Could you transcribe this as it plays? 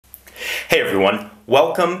Hey everyone,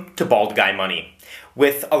 welcome to Bald Guy Money.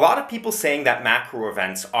 With a lot of people saying that macro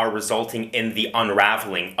events are resulting in the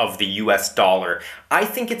unraveling of the US dollar, I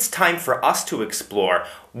think it's time for us to explore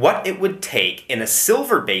what it would take in a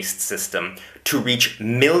silver-based system to reach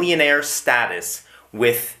millionaire status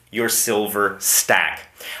with your silver stack.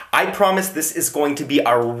 I promise this is going to be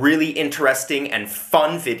a really interesting and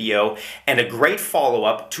fun video and a great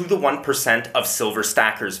follow-up to the 1% of Silver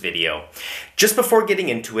Stackers video. Just before getting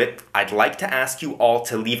into it, I'd like to ask you all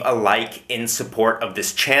to leave a like in support of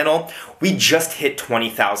this channel. We just hit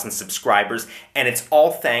 20,000 subscribers, and it's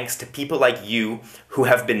all thanks to people like you who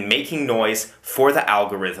have been making noise for the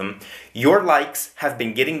algorithm. Your likes have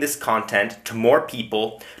been getting this content to more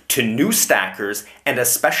people, to new stackers, and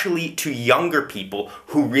especially to younger people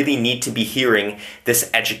who really need to be hearing this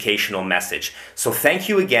educational message. So thank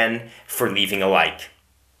you again for leaving a like.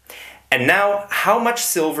 And now, how much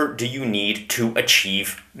silver do you need to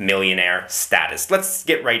achieve millionaire status? Let's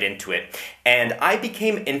get right into it. And I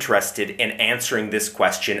became interested in answering this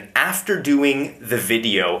question after doing the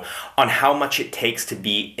video on how much it takes to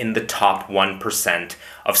be in the top 1%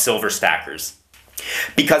 of silver stackers.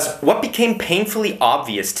 Because what became painfully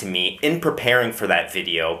obvious to me in preparing for that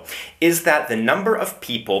video is that the number of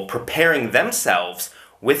people preparing themselves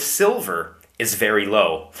with silver is very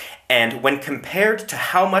low. And when compared to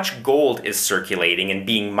how much gold is circulating and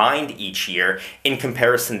being mined each year in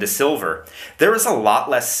comparison to silver, there is a lot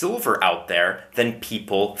less silver out there than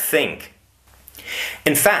people think.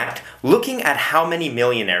 In fact, looking at how many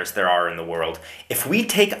millionaires there are in the world, if we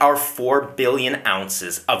take our 4 billion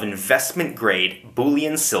ounces of investment-grade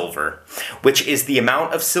bullion silver, which is the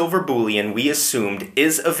amount of silver bullion we assumed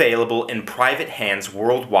is available in private hands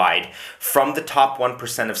worldwide from the top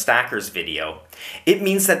 1% of stackers video, it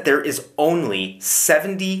means that there is only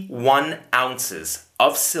 71 ounces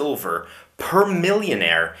of silver per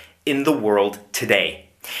millionaire in the world today.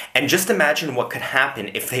 And just imagine what could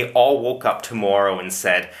happen if they all woke up tomorrow and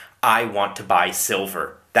said, I want to buy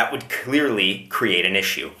silver. That would clearly create an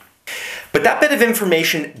issue. But that bit of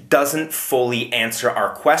information doesn't fully answer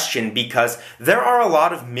our question, because there are a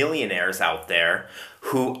lot of millionaires out there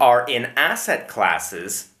who are in asset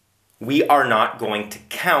classes we are not going to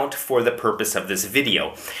count for the purpose of this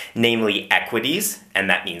video, namely equities, and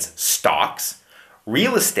that means stocks,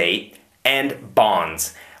 real estate, and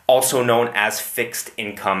bonds, also known as fixed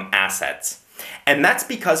income assets. And that's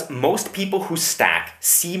because most people who stack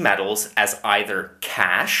see metals as either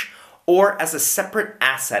cash or as a separate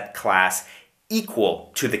asset class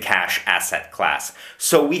equal to the cash asset class.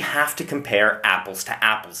 So we have to compare apples to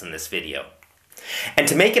apples in this video. And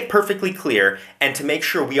to make it perfectly clear, and to make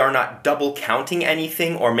sure we are not double counting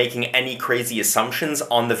anything or making any crazy assumptions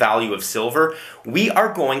on the value of silver, we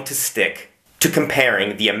are going to stick to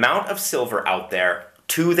comparing the amount of silver out there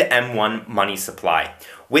to the M1 money supply,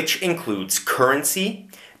 which includes currency,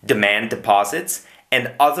 demand deposits,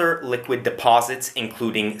 and other liquid deposits,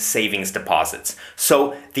 including savings deposits.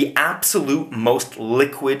 So the absolute most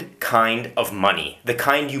liquid kind of money, the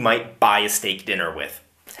kind you might buy a steak dinner with.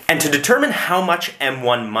 And to determine how much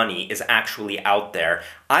M1 money is actually out there,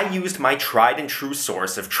 I used my tried and true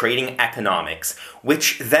source of trading economics,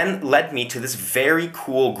 which then led me to this very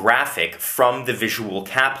cool graphic from the Visual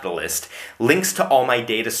Capitalist. Links to all my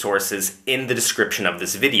data sources in the description of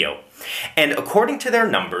this video. And according to their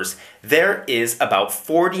numbers, there is about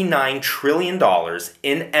 $49 trillion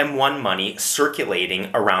in M1 money circulating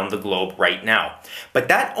around the globe right now. But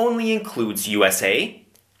that only includes USA,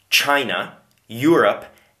 China, Europe,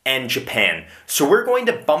 and Japan. So we're going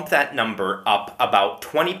to bump that number up about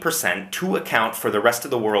 20% to account for the rest of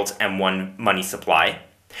the world's M1 money supply,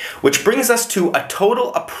 which brings us to a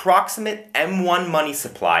total approximate M1 money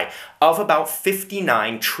supply of about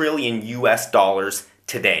 59 trillion US dollars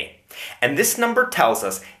today. And this number tells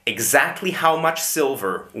us exactly how much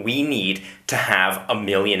silver we need to have a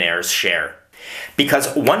millionaire's share. Because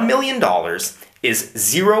 $1 million is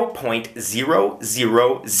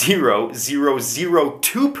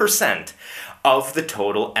 0.0000002% of the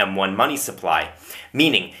total M1 money supply.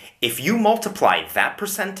 Meaning, if you multiply that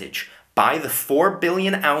percentage by the 4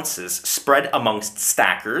 billion ounces spread amongst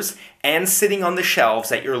stackers and sitting on the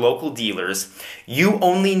shelves at your local dealers, you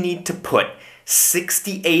only need to put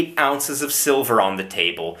 68 ounces of silver on the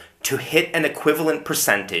table to hit an equivalent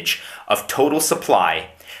percentage of total supply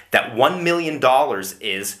that $1 million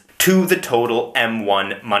is to the total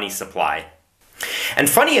M1 money supply. And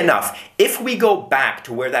funny enough, if we go back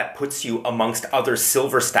to where that puts you amongst other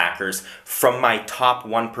silver stackers from my top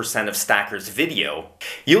 1% of stackers video,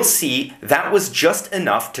 you'll see that was just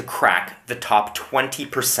enough to crack the top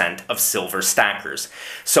 20% of silver stackers.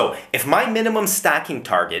 So if my minimum stacking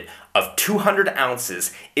target of 200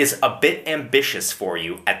 ounces is a bit ambitious for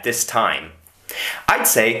you at this time, I'd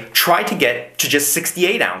say try to get to just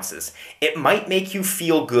 68 ounces. It might make you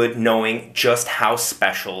feel good knowing just how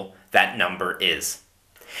special that number is.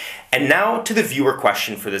 And now to the viewer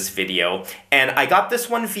question for this video, and I got this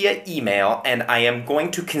one via email, and I am going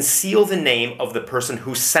to conceal the name of the person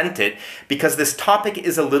who sent it because this topic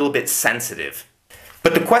is a little bit sensitive.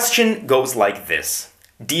 But the question goes like this.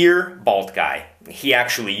 Dear Bald Guy, he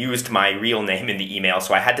actually used my real name in the email,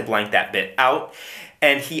 so I had to blank that bit out.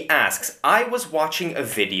 And he asks, I was watching a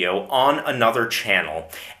video on another channel,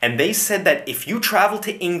 and they said that if you travel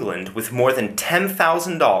to England with more than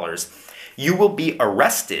 $10,000, you will be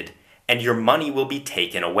arrested and your money will be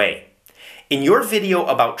taken away. In your video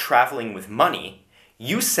about traveling with money,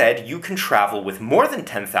 you said you can travel with more than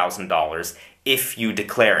 $10,000 if you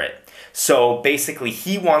declare it. So basically,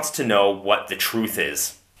 he wants to know what the truth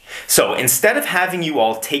is. So instead of having you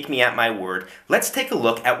all take me at my word, let's take a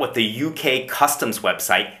look at what the UK Customs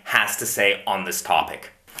website has to say on this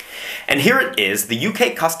topic. And here it is. The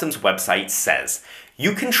UK Customs website says,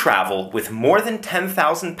 you can travel with more than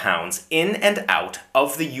 £10,000 in and out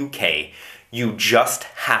of the UK. You just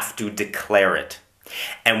have to declare it.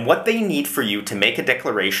 And what they need for you to make a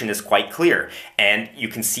declaration is quite clear, and you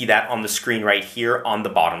can see that on the screen right here on the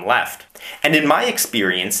bottom left. And in my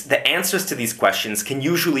experience, the answers to these questions can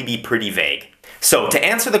usually be pretty vague. So to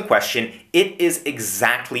answer the question, it is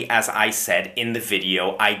exactly as I said in the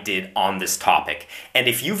video I did on this topic. And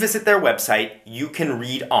if you visit their website, you can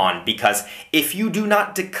read on, because if you do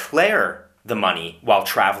not declare the money while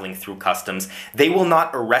traveling through customs, they will not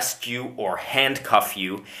arrest you or handcuff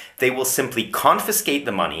you. They will simply confiscate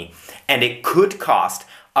the money, and it could cost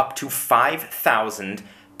up to 5,000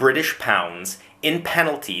 British pounds in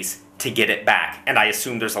penalties to get it back. And I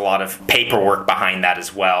assume there's a lot of paperwork behind that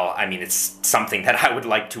as well. I mean, it's something that I would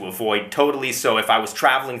like to avoid totally. So if I was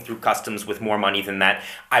traveling through customs with more money than that,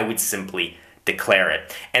 I would simply declare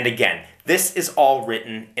it. And again, this is all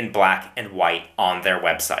written in black and white on their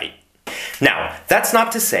website. Now, that's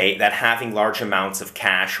not to say that having large amounts of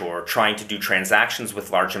cash or trying to do transactions with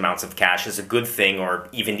large amounts of cash is a good thing or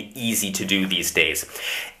even easy to do these days.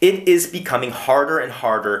 It is becoming harder and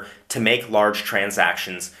harder to make large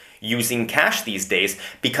transactions using cash these days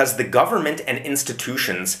because the government and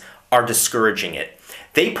institutions are discouraging it.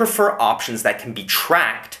 They prefer options that can be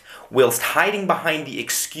tracked whilst hiding behind the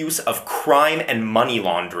excuse of crime and money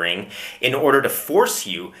laundering in order to force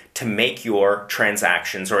you to make your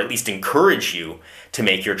transactions, or at least encourage you to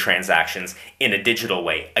make your transactions in a digital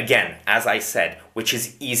way. Again, as I said, which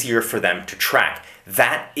is easier for them to track.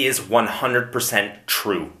 That is 100%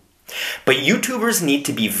 true. But YouTubers need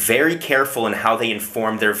to be very careful in how they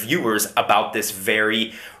inform their viewers about this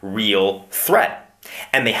very real threat.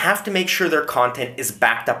 And they have to make sure their content is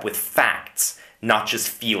backed up with facts, not just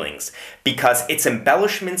feelings, because it's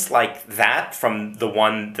embellishments like that from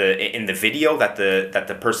in the video that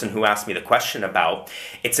the person who asked me the question about.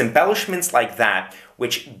 It's embellishments like that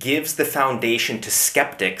which gives the foundation to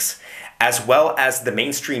skeptics as well as the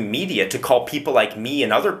mainstream media to call people like me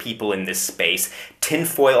and other people in this space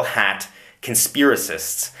tinfoil hat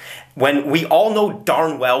conspiracists, when we all know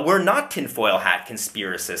darn well we're not tinfoil hat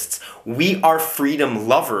conspiracists. We are freedom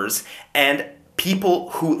lovers and people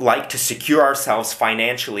who like to secure ourselves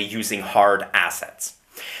financially using hard assets.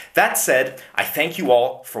 That said, I thank you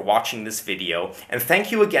all for watching this video, and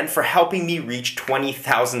thank you again for helping me reach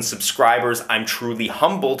 20,000 subscribers. I'm truly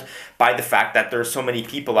humbled by the fact that there are so many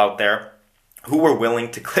people out there who were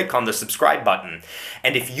willing to click on the subscribe button.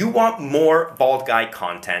 And if you want more Bald Guy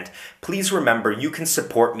content, please remember you can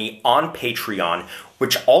support me on Patreon,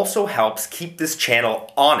 which also helps keep this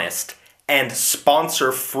channel honest and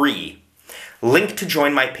sponsor-free. Link to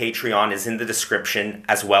join my Patreon is in the description,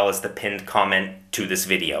 as well as the pinned comment to this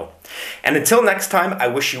video. And until next time, I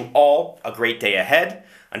wish you all a great day ahead.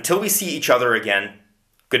 Until we see each other again,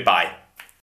 goodbye.